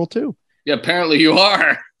rocking your world too. Yeah, apparently you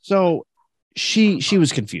are. So she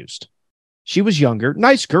was confused. She was younger,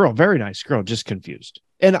 nice girl, very nice girl, just confused.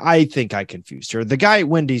 And I think I confused her. The guy at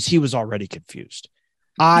Wendy's, he was already confused.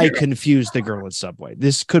 I confused the girl at Subway.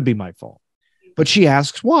 This could be my fault. But she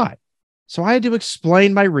asks why. So I had to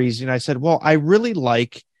explain my reason. I said, well, I really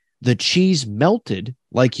like the cheese melted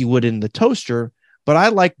like you would in the toaster, but I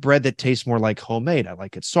like bread that tastes more like homemade. I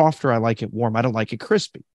like it softer. I like it warm. I don't like it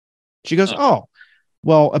crispy. She goes, oh,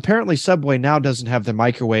 well, apparently Subway now doesn't have the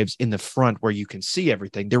microwaves in the front where you can see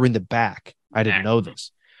everything. They're in the back. I didn't know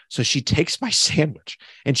this. So she takes my sandwich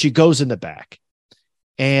and she goes in the back.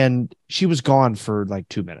 And she was gone for like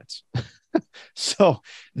 2 minutes. So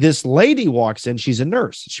this lady walks in. She's a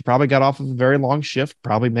nurse. She probably got off of a very long shift,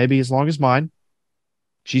 probably maybe as long as mine.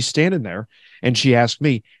 She's standing there and she asked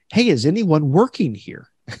me, hey, is anyone working here?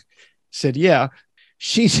 Said, yeah.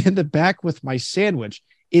 She's in the back with my sandwich.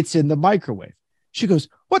 It's in the microwave. She goes,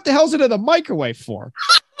 what the hell's it in the microwave for?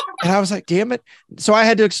 And I was like, damn it. So I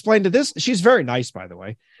had to explain to this. She's very nice, by the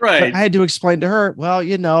way. Right. But I had to explain to her, well,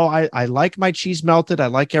 you know, I like my cheese melted. I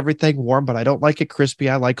like everything warm, but I don't like it crispy.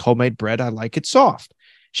 I like homemade bread. I like it soft.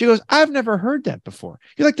 She goes, I've never heard that before.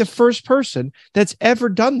 You're like the first person that's ever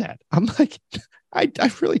done that. I'm like,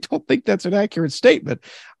 I really don't think that's an accurate statement.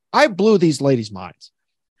 I blew these ladies' minds.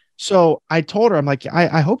 So I told her, I'm like,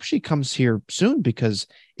 I hope she comes here soon, because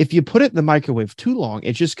if you put it in the microwave too long,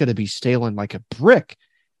 it's just going to be stale and like a brick.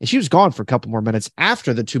 And she was gone for a couple more minutes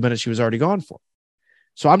after the 2 minutes she was already gone for.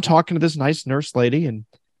 So I'm talking to this nice nurse lady, and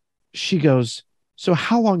she goes, so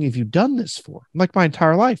how long have you done this for? I'm like, my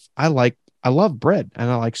entire life. I love bread, and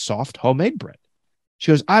I like soft homemade bread.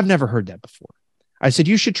 She goes, I've never heard that before. I said,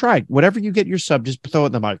 you should try it. Whatever you get your sub, just throw it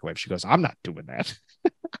in the microwave. She goes, I'm not doing that.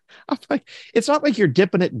 I'm like, it's not like you're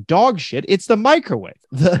dipping it in dog shit. It's the microwave.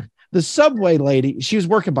 The Subway lady, she was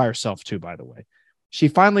working by herself too, by the way. She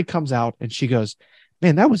finally comes out and she goes,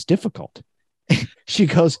 man, that was difficult. She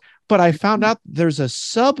goes, but I found out there's a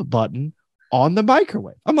sub button on the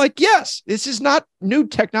microwave. I'm like, yes, this is not new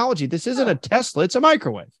technology. This isn't a Tesla. It's a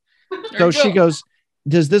microwave. So she goes,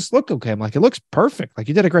 does this look okay? I'm like, it looks perfect. Like,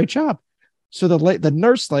 you did a great job. So the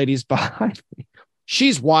nurse lady's behind me.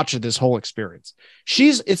 She's watching this whole experience.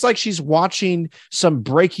 It's like she's watching some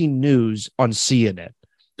breaking news on CNN.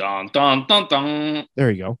 Dun, dun, dun, dun. There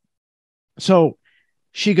you go. So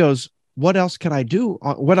she goes, what else can I do?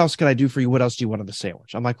 What else can I do for you? What else do you want on the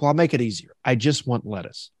sandwich? I'm like, well, I'll make it easier. I just want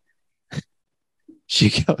lettuce. She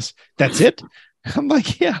goes, that's it? I'm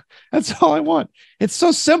like, yeah, that's all I want. It's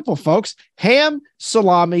so simple, folks. Ham,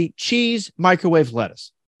 salami, cheese, microwave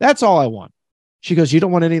lettuce. That's all I want. She goes, you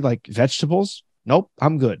don't want any like vegetables? Nope,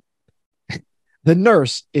 I'm good. The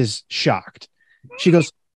nurse is shocked. She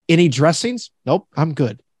goes, any dressings? Nope, I'm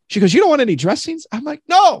good. She goes, you don't want any dressings? I'm like,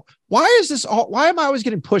 no. Why am I always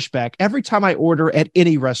getting pushback every time I order at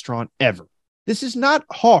any restaurant ever? This is not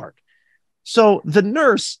hard. So the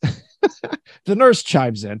nurse, the nurse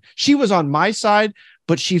chimes in. She was on my side,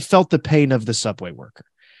 but she felt the pain of the Subway worker.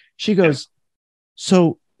 She goes,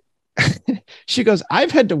 so she goes,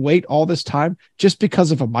 I've had to wait all this time just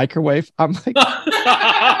because of a microwave. I'm like,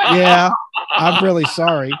 yeah, I'm really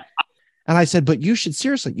sorry. And I said, but you should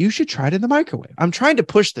try it in the microwave. I'm trying to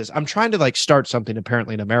push this. I'm trying to like start something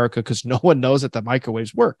apparently in America because no one knows that the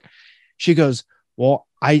microwaves work. She goes, well,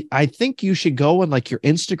 I think you should go on like your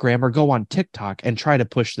Instagram or go on TikTok and try to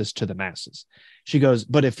push this to the masses. She goes,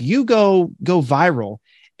 but if you go viral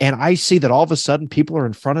and I see that all of a sudden people are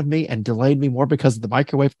in front of me and delayed me more because of the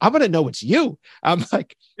microwave, I'm going to know it's you. I'm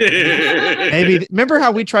like, maybe remember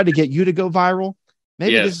how we tried to get you to go viral?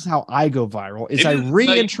 Maybe this is how I go viral, is I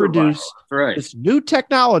reintroduce this new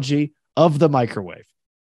technology of the microwave.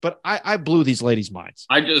 But I blew these ladies' minds.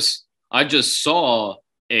 I just saw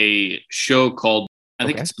a show called, I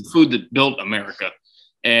think it's The Food That Built America,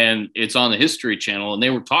 and it's on the History Channel, and they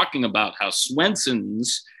were talking about how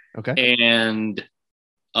Swenson's and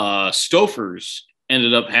Stouffer's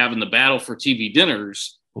ended up having the battle for TV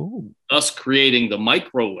dinners, thus creating the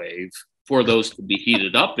microwave for those to be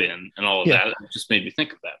heated up in and all of that. It just made me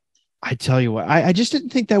think of that. I tell you what, I just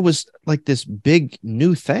didn't think that was like this big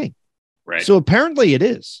new thing. Right. So apparently it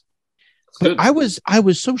is. But I was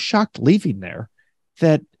so shocked leaving there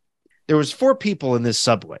that there was 4 people in this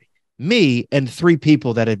Subway, me and 3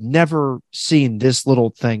 people that had never seen this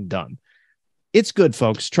little thing done. It's good,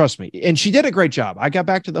 folks. Trust me. And she did a great job. I got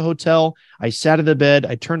back to the hotel. I sat in the bed.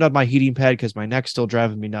 I turned on my heating pad because my neck's still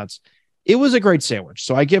driving me nuts. It was a great sandwich.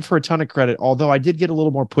 So I give her a ton of credit, although I did get a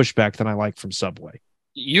little more pushback than I like from Subway.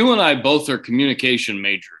 You and I both are communication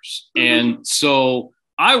majors. And so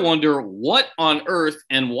I wonder what on earth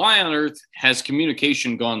and why on earth has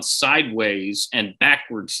communication gone sideways and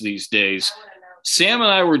backwards these days? Sam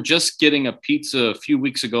and I were just getting a pizza a few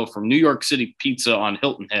weeks ago from New York City Pizza on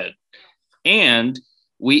Hilton Head. And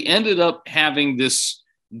we ended up having this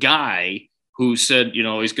guy who said, you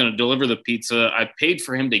know, he's going to deliver the pizza. I paid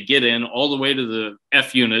for him to get in all the way to the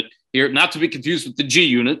F unit here, not to be confused with the G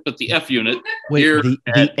unit, but the F unit. Wait, here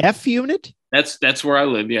the F unit? That's where I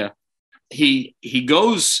live. Yeah. He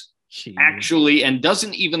goes actually and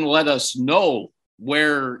doesn't even let us know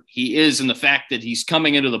where he is, and the fact that he's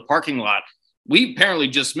coming into the parking lot. We apparently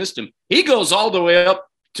just missed him. He goes all the way up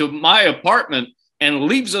to my apartment and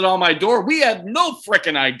leaves it on my door. We had no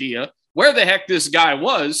freaking idea where the heck this guy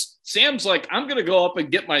was. Sam's like, I'm going to go up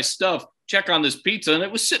and get my stuff, check on this pizza. And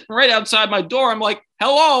it was sitting right outside my door. I'm like,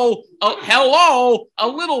 hello, a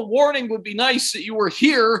little warning would be nice that you were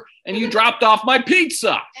here and you dropped off my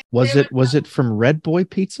pizza. Was it from Red Boy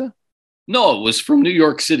Pizza? No, it was from New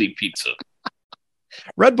York City Pizza.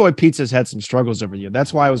 Red Boy Pizza's had some struggles over the years.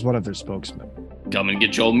 That's why I was one of their spokesmen. Come and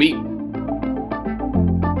get your meat.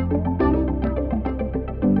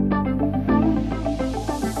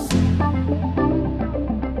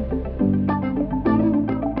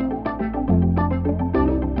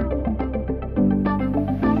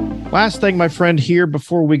 Last thing, my friend, here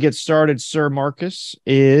before we get started, Sir Marcus,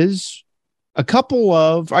 is a couple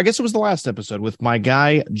of, I guess it was the last episode with my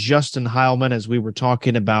guy, Justin Heilman, as we were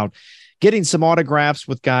talking about getting some autographs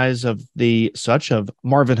with guys of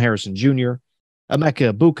Marvin Harrison Jr.,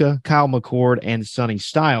 Emeka Ibuka, Kyle McCord, and Sonny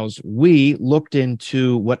Styles. We looked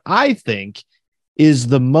into what I think is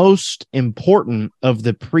the most important of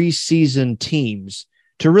the preseason teams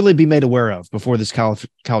to really be made aware of before this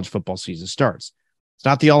college football season starts. It's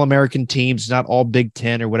not the All-American teams, not all Big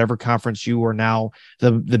Ten or whatever conference you are now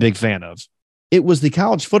the big fan of. It was the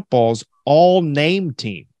college football's all-name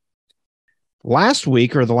team. Last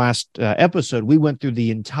week, or the last episode, we went through the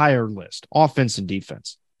entire list, offense and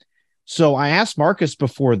defense. So I asked Marcus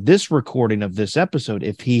before this recording of this episode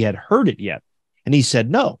if he had heard it yet, and he said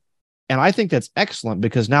no. And I think that's excellent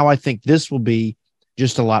because now I think this will be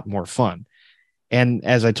just a lot more fun. And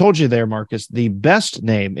as I told you there, Marcus, the best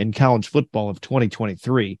name in college football of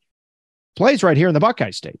 2023 plays right here in the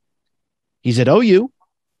Buckeye State. He's at OU.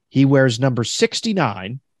 He wears number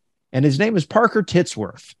 69, and his name is Parker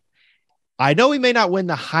Titsworth. I know he may not win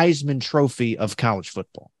the Heisman Trophy of college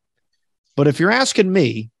football, but if you're asking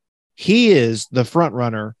me, he is the front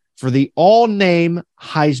runner for the all-name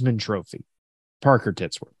Heisman Trophy, Parker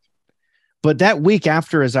Titsworth. But that week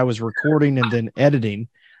after, as I was recording and then editing,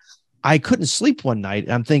 I couldn't sleep one night.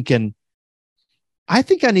 I'm thinking, I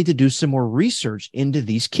think I need to do some more research into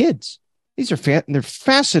these kids. These are they're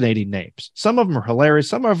fascinating names. Some of them are hilarious.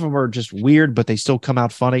 Some of them are just weird, but they still come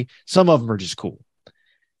out funny. Some of them are just cool.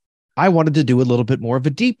 I wanted to do a little bit more of a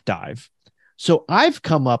deep dive. So I've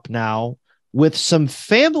come up now with some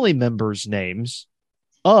family members' names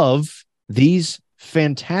of these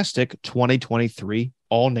fantastic 2023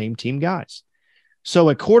 all-name team guys. So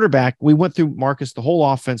at quarterback, we went through, Marcus, the whole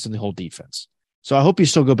offense and the whole defense. So I hope you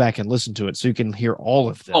still go back and listen to it so you can hear all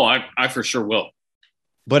of them. Oh, I for sure will.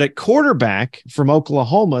 But at quarterback from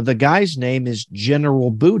Oklahoma, the guy's name is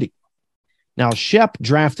General Booty. Now, Shep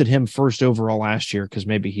drafted him first overall last year because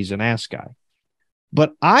maybe he's an ass guy.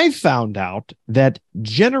 But I found out that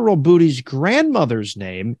General Booty's grandmother's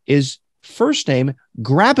name is first name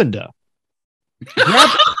Grabenda.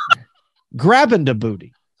 Grabenda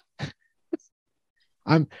Booty.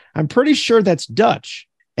 I'm pretty sure that's Dutch.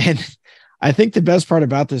 And I think the best part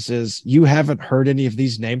about this is you haven't heard any of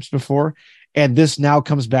these names before. And this now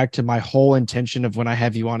comes back to my whole intention of when I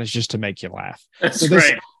have you on is just to make you laugh. That's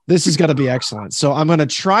right. This is going to be excellent. So I'm going to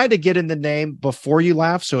try to get in the name before you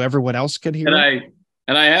laugh so everyone else can hear it.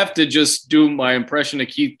 And I have to just do my impression of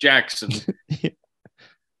Keith Jackson.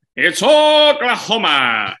 It's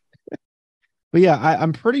Oklahoma. But yeah,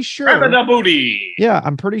 I'm pretty sure. Grabenda Booty. Yeah,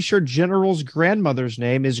 I'm pretty sure General's grandmother's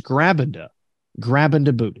name is Grabenda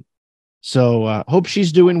Booty. So hope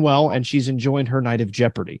she's doing well and she's enjoying her night of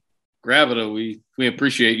Jeopardy. Grabenda, we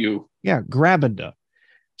appreciate you. Yeah, Grabenda.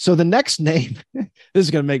 So the next name, this is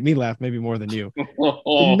going to make me laugh maybe more than you.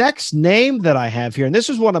 The next name that I have here, and this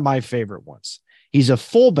is one of my favorite ones. He's a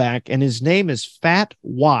fullback, and his name is Fat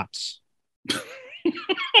Watts.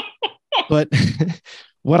 But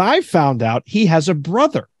what I found out, he has a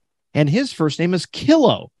brother, and his first name is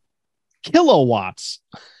Kilowatts.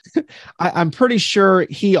 I'm pretty sure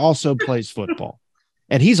he also plays football,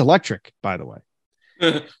 and he's electric, by the way.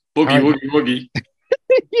 Boogie.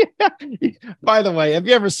 Yeah. By the way, have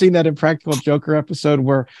you ever seen that Impractical Joker episode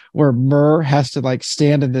where Murr has to like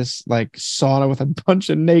stand in this like sauna with a bunch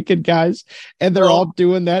of naked guys and they're all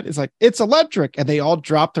doing that? It's like, it's electric. And they all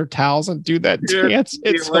drop their towels and do that dance.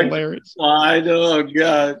 It's hilarious. I know,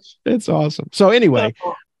 gosh. It's awesome. So anyway,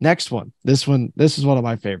 next one. This is one of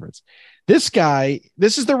my favorites. This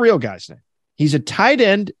is the real guy's name. He's a tight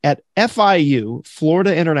end at FIU,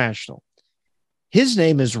 Florida International. His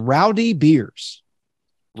name is Rowdy Beers.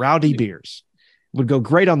 Rowdy Beers would go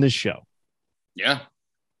great on this show. Yeah.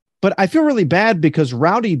 But I feel really bad because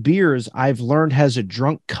Rowdy Beers, I've learned, has a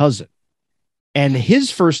drunk cousin. And his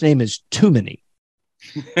first name is Too Many.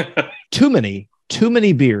 Too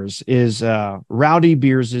Many Beers is Rowdy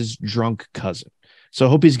Beers' drunk cousin. So I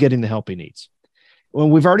hope he's getting the help he needs. Well,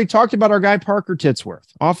 we've already talked about our guy, Parker Titsworth,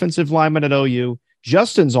 offensive lineman at OU.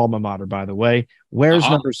 Justin's alma mater, by the way, wears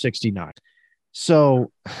number 69.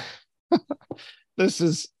 So this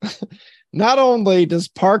is not only does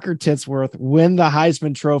Parker Titsworth win the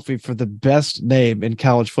Heisman Trophy for the best name in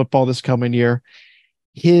college football this coming year,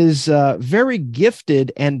 his very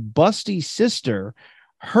gifted and busty sister,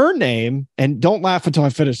 her name, and don't laugh until I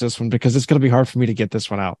finish this one because it's going to be hard for me to get this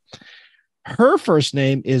one out. Her first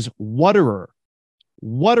name is Waterer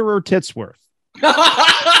Titsworth.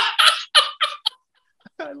 I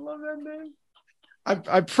love that name.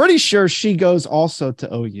 I'm pretty sure she goes also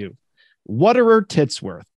to OU. Waterer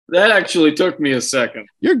Titsworth. That actually took me a second.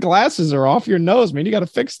 Your glasses are off your nose, man. You got to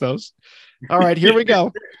fix those. All right, here we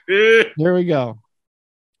go. Here we go.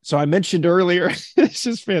 So I mentioned earlier, this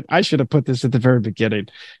is fit. I should have put this at the very beginning.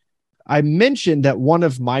 I mentioned that one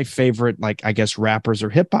of my favorite, like, I guess, rappers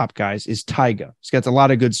or hip hop guys is Tyga. He's got a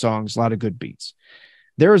lot of good songs, a lot of good beats.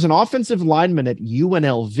 There is an offensive lineman at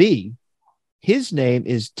UNLV. His name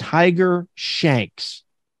is Tiger Shanks.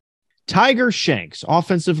 Tiger Shanks,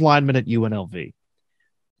 offensive lineman at UNLV.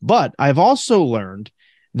 But I've also learned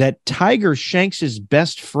that Tiger Shanks'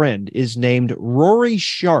 best friend is named Rory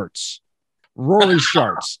Sharts. Rory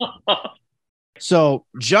Sharts. So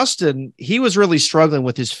Justin, he was really struggling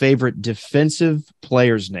with his favorite defensive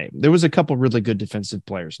player's name. There was a couple really good defensive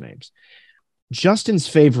players' names. Justin's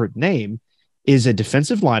favorite name is a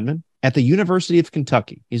defensive lineman at the University of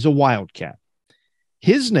Kentucky. He's a Wildcat.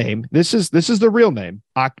 His name, this is the real name,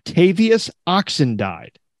 Octavius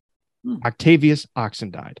Oxendide. Octavius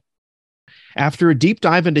Oxendide. After a deep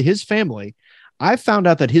dive into his family, I found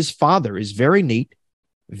out that his father is very neat,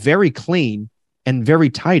 very clean, and very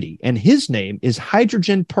tidy. And his name is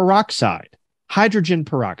hydrogen peroxide. Hydrogen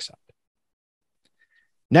peroxide.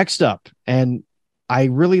 Next up, and I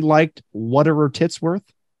really liked Waterer Titsworth.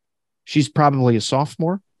 She's probably a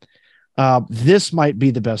sophomore. This might be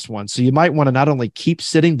the best one. So you might want to not only keep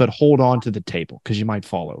sitting, but hold on to the table because you might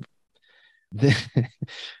fall over. The,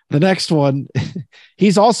 the next one,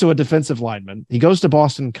 he's also a defensive lineman. He goes to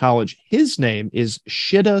Boston College. His name is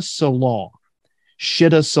Shida Salah.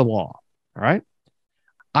 Shida Salah. All right.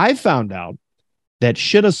 I found out that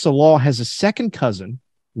Shida Salah has a second cousin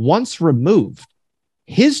once removed.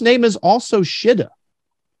 His name is also Shida,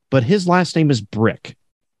 but his last name is Brick.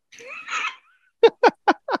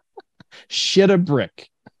 Shida Brick.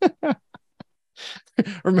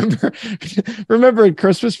 remember in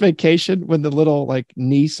Christmas Vacation when the little like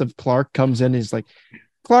niece of Clark comes in and he's like,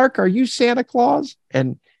 Clark, are you Santa Claus?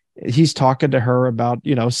 And he's talking to her about,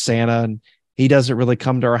 Santa, and he doesn't really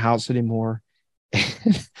come to our house anymore.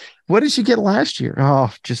 What did you get last year?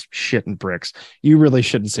 Oh, just shit and bricks. You really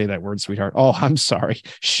shouldn't say that word, sweetheart. Oh, I'm sorry.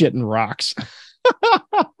 Shit and rocks.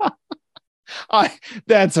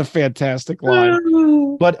 That's a fantastic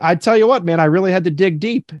line. But I tell you what, man, I really had to dig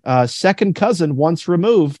deep. Second cousin once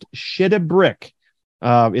removed, Shida Brick,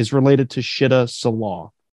 is related to Shida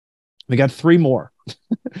Salah. We got 3 more.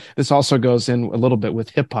 This also goes in a little bit with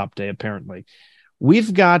Hip Hop Day, apparently.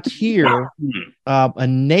 We've got here a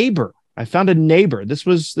neighbor. I found a neighbor. This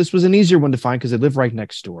was an easier one to find because they live right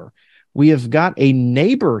next door. We have got a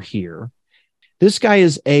neighbor here. This guy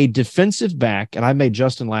is a defensive back, and I made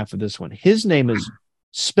Justin laugh at this one. His name is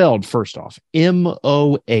spelled, first off,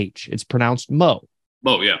 M-O-H. It's pronounced Mo.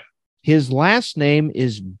 Mo, yeah. His last name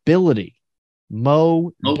is Billity.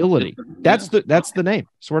 Mo Billity. That's the name.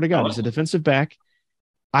 Swear to God, he's a defensive back.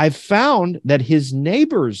 I found that his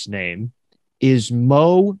neighbor's name is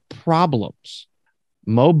Mo Problems.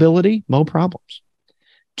 Mobility, Mo Problems.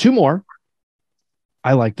 2 more.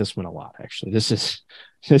 I like this one a lot, actually. This is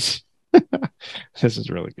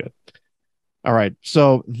really good. All right.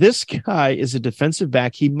 So this guy is a defensive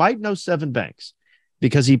back. He might know Seven Banks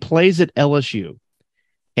because he plays at LSU.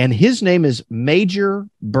 And his name is Major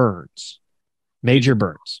Burns. Major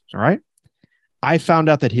Burns. All right. I found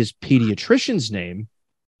out that his pediatrician's name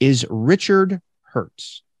is Richard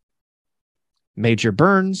Hertz. Major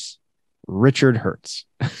Burns, Richard Hertz.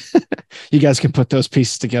 You guys can put those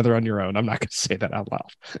pieces together on your own. I'm not going to say that out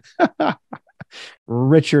loud.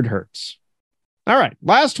 Richard Hertz. All right.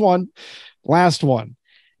 Last one.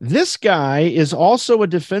 This guy is also a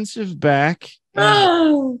defensive back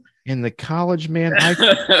in the college, man.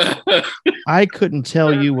 I couldn't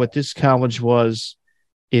tell you what this college was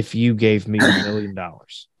if you gave me $1 million.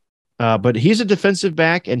 But he's a defensive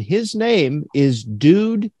back, and his name is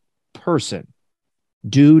Dude Person.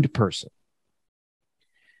 Dude Person.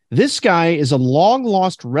 This guy is a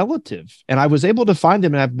long-lost relative, and I was able to find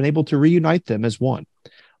him, and I've been able to reunite them as one.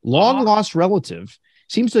 Long-lost relative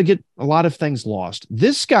seems to get a lot of things lost.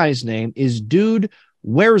 This guy's name is Dude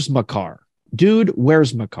Where's My Car? Dude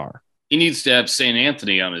Where's My Car? He needs to have St.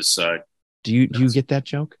 Anthony on his side. Do you get that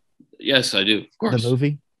joke? Yes, I do. Of course. The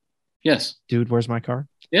movie? Yes. Dude Where's My Car?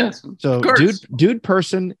 Yes. So dude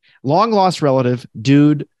person, long-lost relative,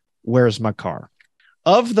 Dude Where's My Car?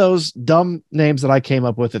 Of those dumb names that I came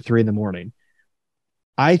up with at 3 a.m,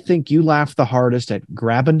 I think you laughed the hardest at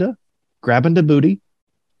Grabinda Booty.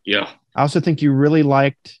 Yeah. I also think you really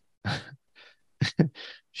liked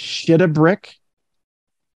Shida Brick,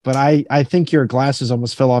 but I think your glasses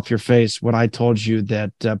almost fell off your face when I told you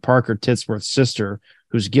that Parker Titsworth's sister,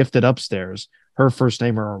 who's gifted upstairs, her first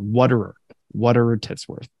name are Waterer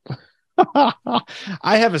Titsworth.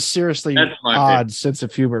 I have a seriously odd sense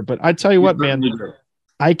of humor, but I tell you what, man,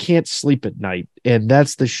 I can't sleep at night, and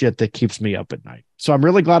that's the shit that keeps me up at night. So I'm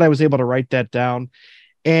really glad I was able to write that down,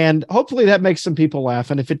 and hopefully that makes some people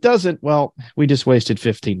laugh. And if it doesn't, well, we just wasted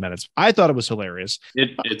 15 minutes. I thought it was hilarious.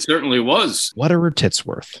 It certainly was. Waterer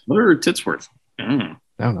Titsworth. Waterer Titsworth. I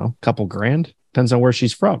don't know, a couple grand. Depends on where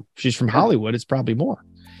she's from. If she's from Hollywood, it's probably more.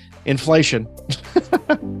 Inflation.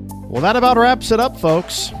 Well, that about wraps it up,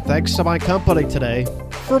 folks. Thanks to my company today.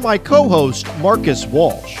 For my co-host, Marcus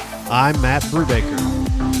Walsh, I'm Matt Brubaker.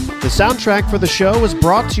 The soundtrack for the show is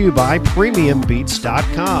brought to you by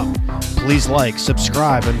PremiumBeats.com. Please like,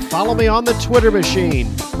 subscribe, and follow me on the Twitter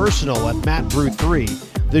machine. Personal at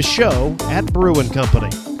MattBrew3. The show at Brew &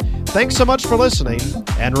 Company. Thanks so much for listening.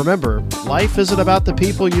 And remember, life isn't about the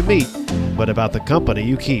people you meet, but about the company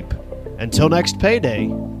you keep. Until next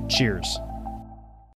payday, cheers.